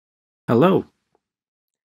Hello!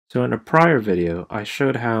 So in a prior video, I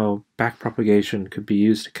showed how backpropagation could be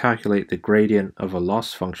used to calculate the gradient of a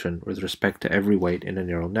loss function with respect to every weight in a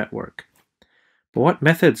neural network. But what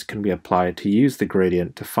methods can be applied to use the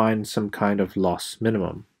gradient to find some kind of loss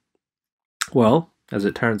minimum? Well, as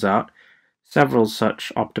it turns out, several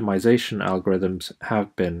such optimization algorithms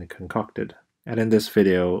have been concocted, and in this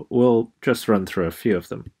video, we'll just run through a few of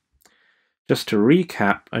them. Just to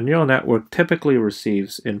recap, a neural network typically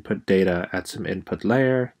receives input data at some input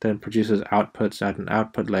layer, then produces outputs at an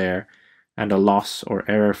output layer, and a loss or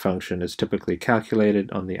error function is typically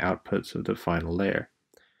calculated on the outputs of the final layer.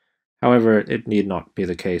 However, it need not be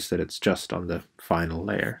the case that it's just on the final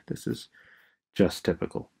layer. This is just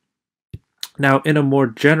typical. Now, in a more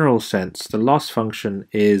general sense, the loss function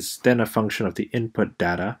is then a function of the input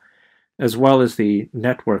data, as well as the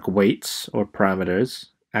network weights or parameters,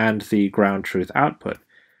 and the ground truth output.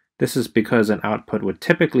 This is because an output would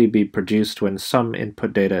typically be produced when some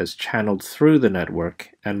input data is channeled through the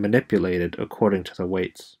network and manipulated according to the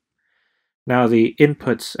weights. Now, the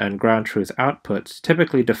inputs and ground truth outputs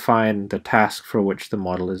typically define the task for which the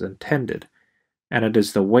model is intended, and it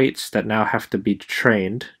is the weights that now have to be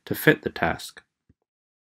trained to fit the task.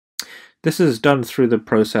 This is done through the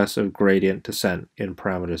process of gradient descent in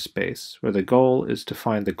parameter space, where the goal is to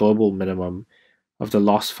find the global minimum of the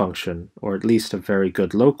loss function, or at least a very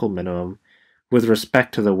good local minimum, with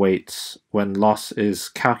respect to the weights when loss is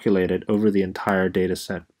calculated over the entire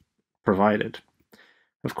dataset provided.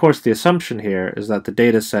 Of course, the assumption here is that the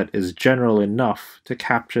dataset is general enough to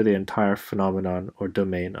capture the entire phenomenon or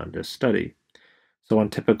domain under study. So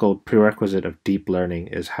one typical prerequisite of deep learning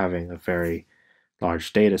is having a very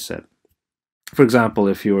large dataset. For example,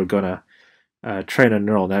 if you were going to train a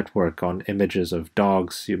neural network on images of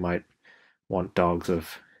dogs, you might want dogs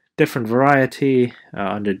of different variety,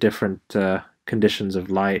 under different conditions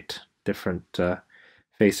of light,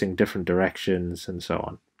 facing different directions, and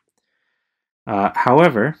so on.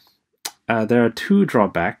 However, there are two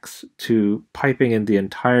drawbacks to piping in the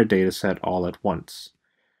entire dataset all at once.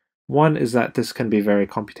 One is that this can be very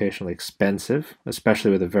computationally expensive,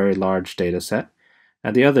 especially with a very large dataset,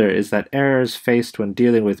 and the other is that errors faced when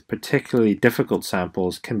dealing with particularly difficult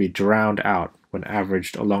samples can be drowned out when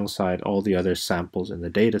averaged alongside all the other samples in the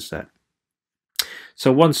dataset.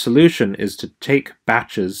 So one solution is to take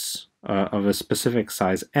batches of a specific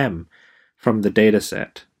size m from the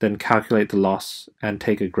dataset, then calculate the loss and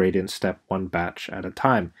take a gradient step one batch at a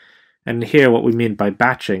time. And here what we mean by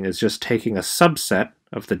batching is just taking a subset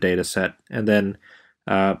of the dataset and then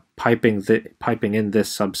piping in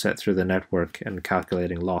this subset through the network and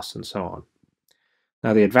calculating loss and so on.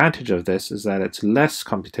 Now, the advantage of this is that it's less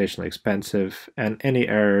computationally expensive, and any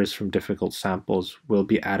errors from difficult samples will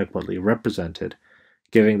be adequately represented,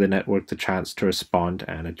 giving the network the chance to respond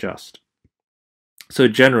and adjust. So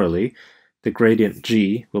generally, the gradient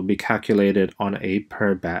g will be calculated on a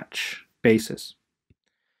per batch basis.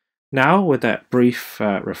 Now, with that brief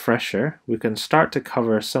refresher, we can start to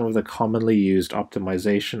cover some of the commonly used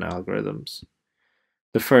optimization algorithms.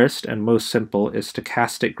 The first and most simple is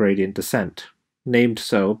stochastic gradient descent, named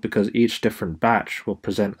so because each different batch will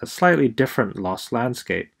present a slightly different loss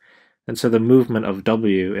landscape, and so the movement of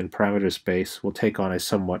W in parameter space will take on a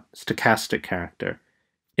somewhat stochastic character,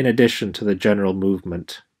 in addition to the general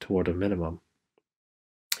movement toward a minimum.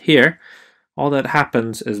 Here, all that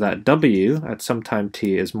happens is that W at some time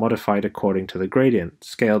t is modified according to the gradient,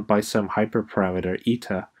 scaled by some hyperparameter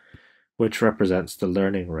eta, which represents the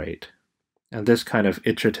learning rate. And this kind of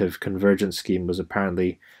iterative convergence scheme was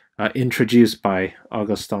apparently introduced by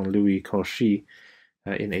Augustin-Louis Cauchy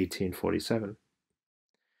in 1847.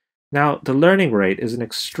 Now, the learning rate is an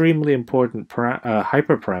extremely important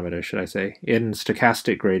hyperparameter, in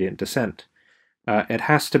stochastic gradient descent. It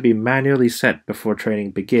has to be manually set before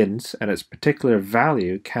training begins, and its particular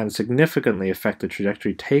value can significantly affect the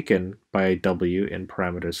trajectory taken by W in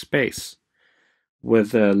parameter space.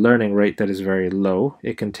 With a learning rate that is very low,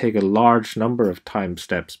 it can take a large number of time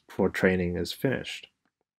steps before training is finished.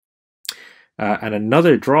 And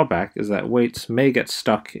another drawback is that weights may get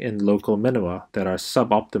stuck in local minima that are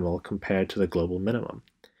suboptimal compared to the global minimum.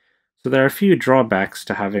 So there are a few drawbacks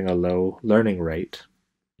to having a low learning rate.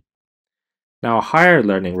 Now, a higher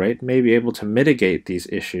learning rate may be able to mitigate these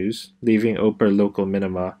issues, leaving open local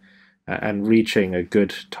minima and reaching a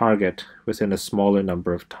good target within a smaller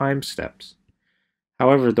number of time steps.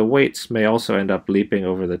 However, the weights may also end up leaping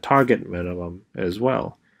over the target minimum as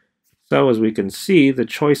well. So as we can see, the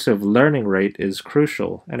choice of learning rate is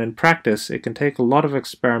crucial, and in practice it can take a lot of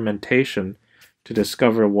experimentation to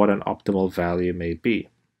discover what an optimal value may be.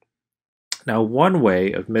 Now, one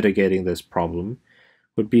way of mitigating this problem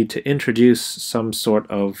would be to introduce some sort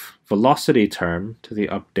of velocity term to the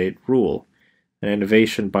update rule, an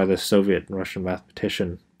innovation by the Soviet and Russian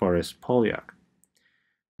mathematician Boris Polyak.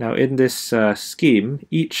 Now, in this scheme,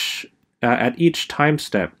 at each time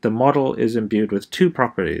step, the model is imbued with two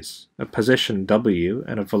properties, a position w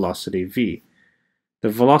and a velocity v. The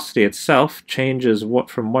velocity itself changes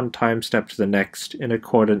from one time step to the next in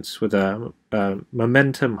accordance with a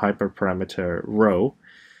momentum hyperparameter ρ,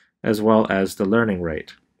 as well as the learning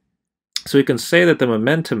rate. So we can say that the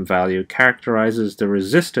momentum value characterizes the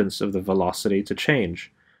resistance of the velocity to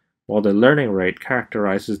change, while the learning rate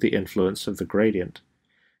characterizes the influence of the gradient.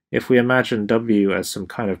 If we imagine w as some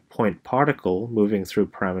kind of point particle moving through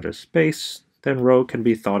parameter space, then ρ can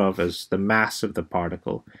be thought of as the mass of the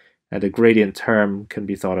particle, and the gradient term can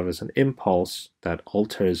be thought of as an impulse that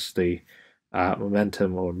alters the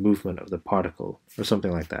momentum or movement of the particle, or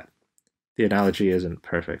something like that. The analogy isn't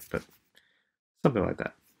perfect, but something like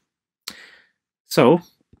that. So,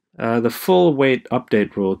 the full weight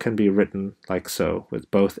update rule can be written like so,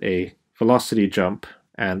 with both a velocity jump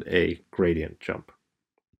and a gradient jump.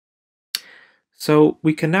 So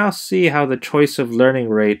we can now see how the choice of learning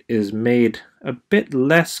rate is made a bit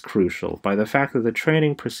less crucial by the fact that the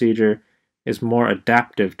training procedure is more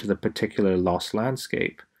adaptive to the particular loss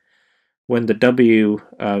landscape. When the w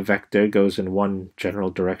vector goes in one general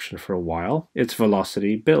direction for a while, its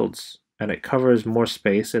velocity builds, and it covers more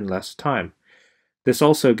space in less time. This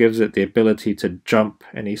also gives it the ability to jump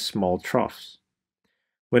any small troughs.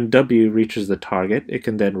 When w reaches the target, it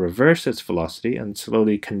can then reverse its velocity and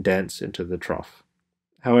slowly condense into the trough.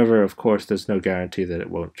 However, of course, there's no guarantee that it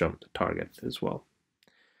won't jump the target as well.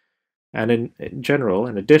 And in general,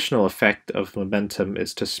 an additional effect of momentum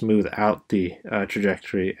is to smooth out the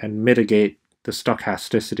trajectory and mitigate the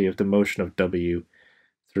stochasticity of the motion of w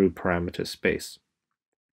through parameter space.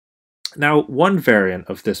 Now, one variant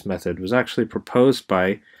of this method was actually proposed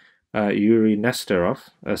by Yuri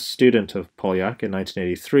Nesterov, a student of Polyak in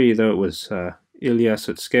 1983, though it was Ilya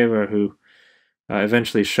Sutskever who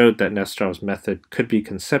eventually showed that Nesterov's method could be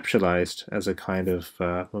conceptualized as a kind of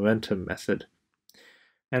momentum method.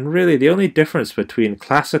 And really, the only difference between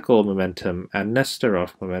classical momentum and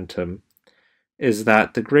Nesterov momentum is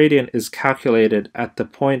that the gradient is calculated at the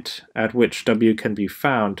point at which w can be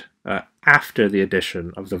found after the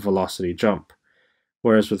addition of the velocity jump,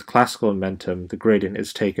 whereas with classical momentum, the gradient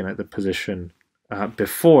is taken at the position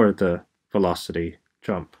before the velocity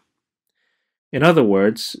jump. In other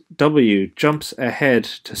words, w jumps ahead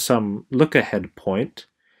to some look-ahead point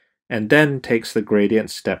and then takes the gradient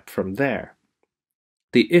step from there.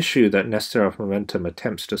 The issue that Nesterov momentum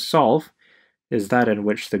attempts to solve is that in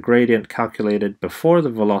which the gradient calculated before the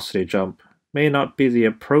velocity jump may not be the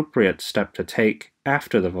appropriate step to take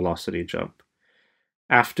after the velocity jump.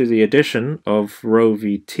 After the addition of ρ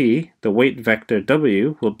vt, the weight vector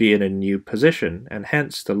w will be in a new position, and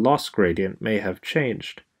hence the loss gradient may have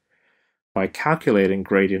changed. By calculating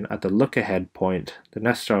gradient at the look-ahead point, the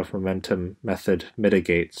Nesterov momentum method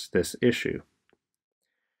mitigates this issue.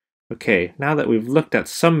 Okay, now that we've looked at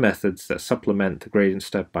some methods that supplement the gradient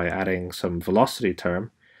step by adding some velocity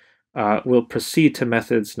term, we'll proceed to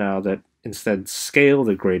methods now that instead scale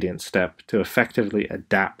the gradient step to effectively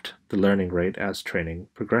adapt the learning rate as training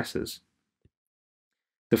progresses.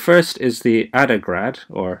 The first is the AdaGrad,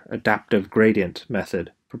 or adaptive gradient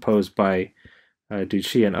method, proposed by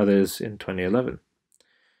Duchy and others in 2011.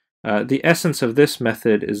 The essence of this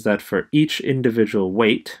method is that for each individual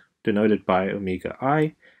weight, denoted by omega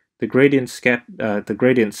I, the gradient step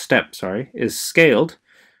is scaled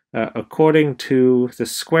according to the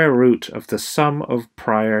square root of the sum of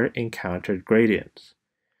prior encountered gradients.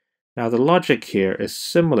 Now, the logic here is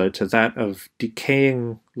similar to that of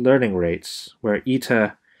decaying learning rates, where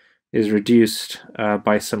eta is reduced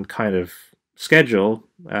by some kind of schedule.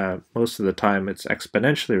 Most of the time it's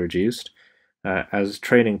exponentially reduced as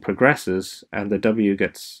training progresses and the w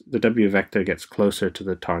vector gets closer to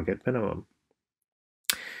the target minimum.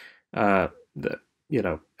 Of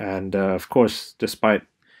course, despite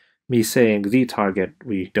me saying the target,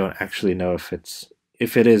 we don't actually know if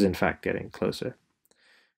it is in fact getting closer.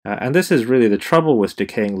 And this is really the trouble with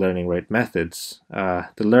decaying learning rate methods. The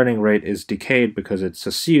learning rate is decayed because it's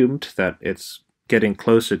assumed that it's getting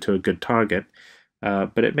closer to a good target,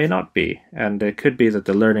 but it may not be, and it could be that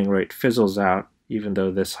the learning rate fizzles out even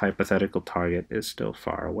though this hypothetical target is still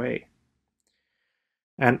far away.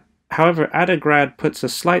 And however, AdaGrad puts a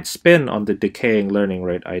slight spin on the decaying learning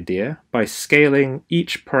rate idea by scaling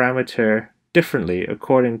each parameter differently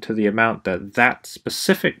according to the amount that that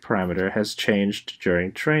specific parameter has changed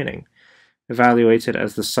during training, evaluated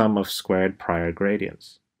as the sum of squared prior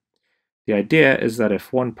gradients. The idea is that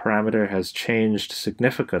if one parameter has changed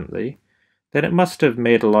significantly, then it must have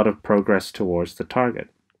made a lot of progress towards the target.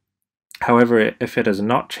 However, if it has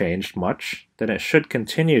not changed much, then it should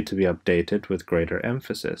continue to be updated with greater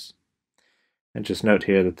emphasis. And just note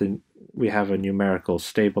here that we have a numerical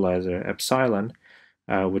stabilizer epsilon,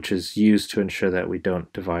 which is used to ensure that we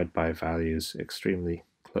don't divide by values extremely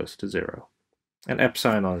close to 0. And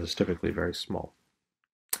epsilon is typically very small.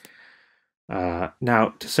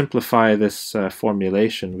 Now, to simplify this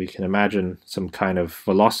formulation, we can imagine some kind of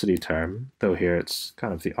velocity term, though here it's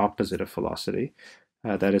kind of the opposite of velocity,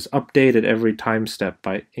 that is updated every time step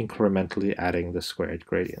by incrementally adding the squared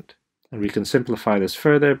gradient. And we can simplify this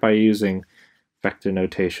further by using vector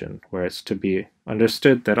notation, where it's to be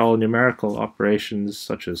understood that all numerical operations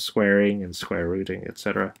such as squaring and square rooting,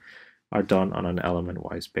 etc., are done on an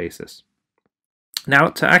element-wise basis. Now,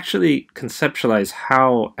 to actually conceptualize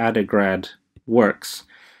how AdaGrad works,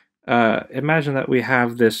 imagine that we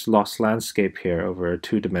have this loss landscape here over a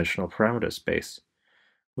two-dimensional parameter space.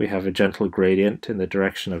 We have a gentle gradient in the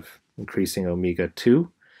direction of increasing omega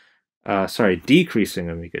 2, decreasing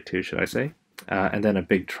omega 2, should I say, and then a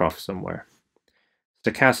big trough somewhere.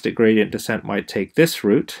 Stochastic gradient descent might take this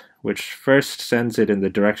route, which first sends it in the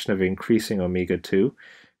direction of increasing omega 2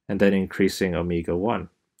 and then increasing omega 1.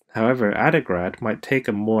 However, AdaGrad might take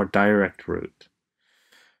a more direct route.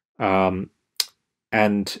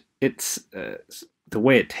 And it's the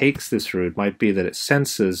way it takes this route might be that it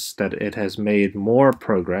senses that it has made more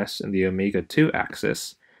progress in the omega 2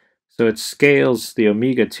 axis, so it scales the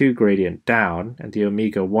omega 2 gradient down and the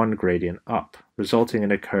omega 1 gradient up, resulting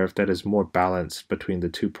in a curve that is more balanced between the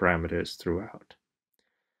two parameters throughout.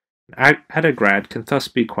 AdaGrad can thus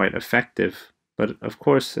be quite effective, but of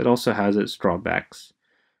course it also has its drawbacks.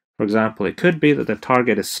 For example, it could be that the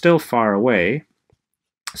target is still far away,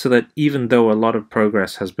 so that even though a lot of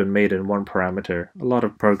progress has been made in one parameter, a lot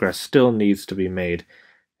of progress still needs to be made,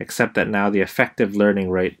 except that now the effective learning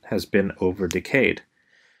rate has been over-decayed.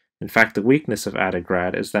 In fact, the weakness of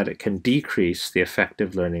AdaGrad is that it can decrease the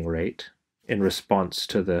effective learning rate in response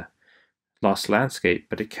to the loss landscape,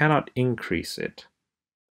 but it cannot increase it.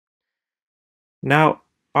 Now,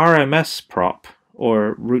 RMSprop,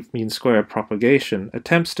 or root mean square propagation,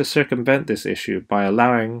 attempts to circumvent this issue by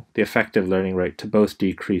allowing the effective learning rate to both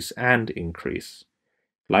decrease and increase.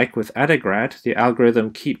 Like with AdaGrad, the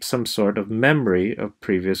algorithm keeps some sort of memory of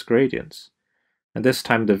previous gradients. And this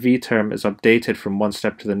time the v term is updated from one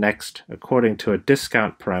step to the next according to a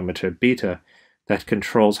discount parameter beta that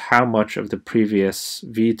controls how much of the previous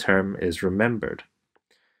v term is remembered.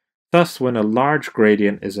 Thus, when a large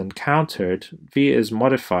gradient is encountered, v is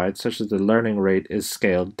modified such that the learning rate is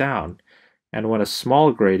scaled down, and when a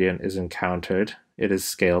small gradient is encountered, it is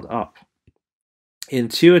scaled up.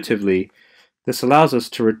 Intuitively, this allows us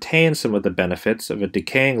to retain some of the benefits of a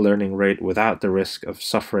decaying learning rate without the risk of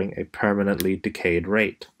suffering a permanently decayed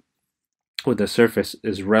rate. When the surface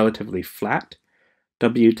is relatively flat,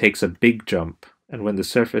 w takes a big jump, and when the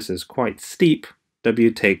surface is quite steep, w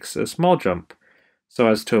takes a small jump, so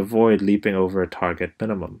as to avoid leaping over a target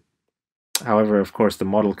minimum. However, of course, the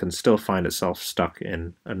model can still find itself stuck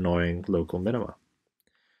in annoying local minima.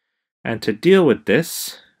 And to deal with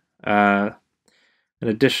this, an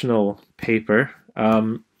additional paper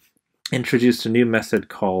introduced a new method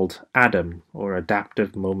called ADAM, or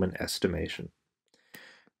Adaptive Moment Estimation.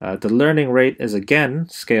 The learning rate is again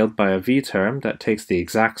scaled by a v-term that takes the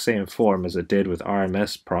exact same form as it did with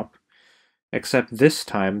RMSprop, except this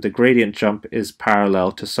time the gradient jump is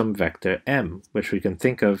parallel to some vector m, which we can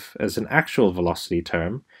think of as an actual velocity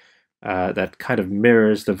term that kind of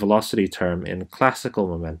mirrors the velocity term in classical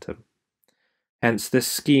momentum. Hence, this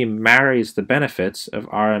scheme marries the benefits of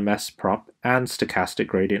RMSprop and stochastic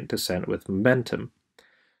gradient descent with momentum.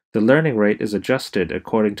 The learning rate is adjusted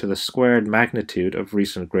according to the squared magnitude of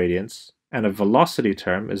recent gradients, and a velocity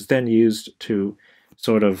term is then used to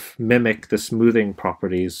sort of mimic the smoothing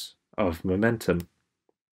properties of momentum.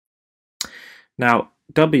 Now,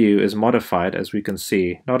 w is modified, as we can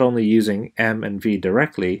see, not only using m and v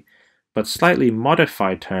directly, but slightly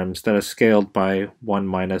modified terms that are scaled by 1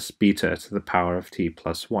 minus beta to the power of t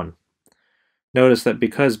plus 1. Notice that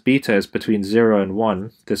because beta is between 0 and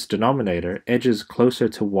 1, this denominator edges closer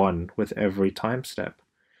to 1 with every time step.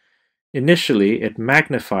 Initially, it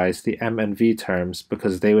magnifies the m and v terms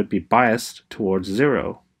because they would be biased towards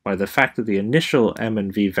 0 by the fact that the initial m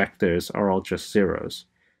and v vectors are all just zeros.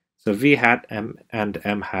 So v hat and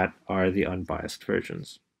m hat are the unbiased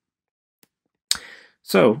versions.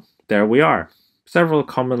 So there we are, several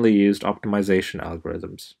commonly used optimization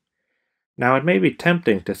algorithms. Now, it may be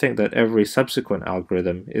tempting to think that every subsequent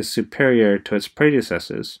algorithm is superior to its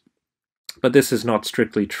predecessors, But this is not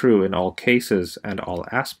strictly true in all cases and all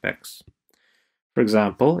aspects. For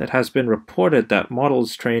example, it has been reported that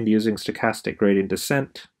models trained using stochastic gradient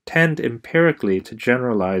descent tend empirically to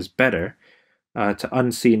generalize better to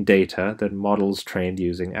unseen data than models trained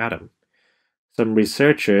using Adam. Some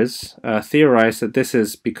researchers theorize that this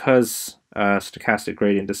is because stochastic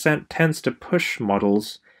gradient descent tends to push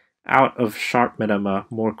models out of sharp minima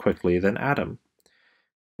more quickly than Adam.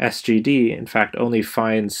 SGD, in fact, only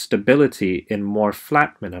finds stability in more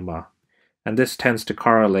flat minima, and this tends to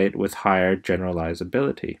correlate with higher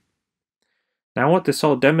generalizability. Now, what this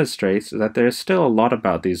all demonstrates is that there is still a lot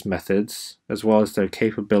about these methods, as well as their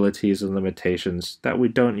capabilities and limitations, that we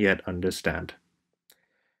don't yet understand.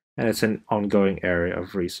 And it's an ongoing area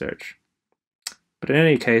of research. But in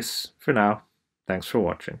any case, for now, thanks for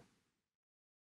watching.